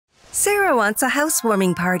Sarah wants a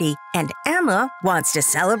housewarming party, and Emma wants to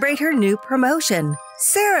celebrate her new promotion.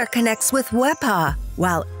 Sarah connects with Wepaw,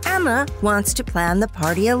 while Emma wants to plan the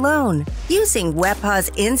party alone. Using Wepah's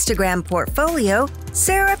Instagram portfolio,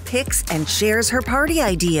 Sarah picks and shares her party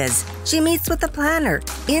ideas. She meets with the planner,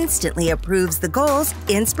 instantly approves the goals,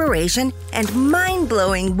 inspiration, and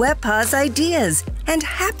mind-blowing Wepah's ideas, and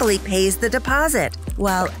happily pays the deposit,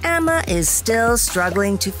 while Emma is still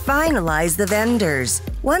struggling to finalize the vendors.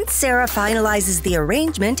 Once Sarah finalizes the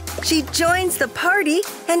arrangement, she joins the party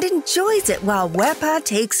and enjoys it while Wepaw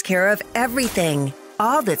takes care of everything.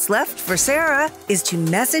 All that's left for Sarah is to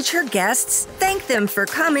message her guests, thank them for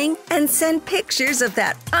coming, and send pictures of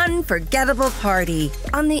that unforgettable party.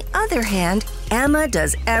 On the other hand, Emma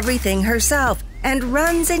does everything herself and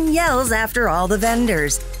runs and yells after all the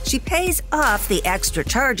vendors. She pays off the extra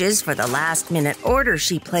charges for the last-minute order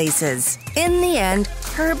she places. In the end,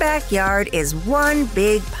 her backyard is one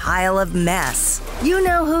big pile of mess. You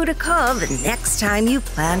know who to call the next time you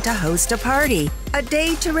plan to host a party. A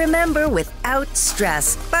day to remember without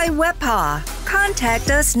stress by Wepaw. Contact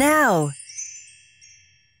us now.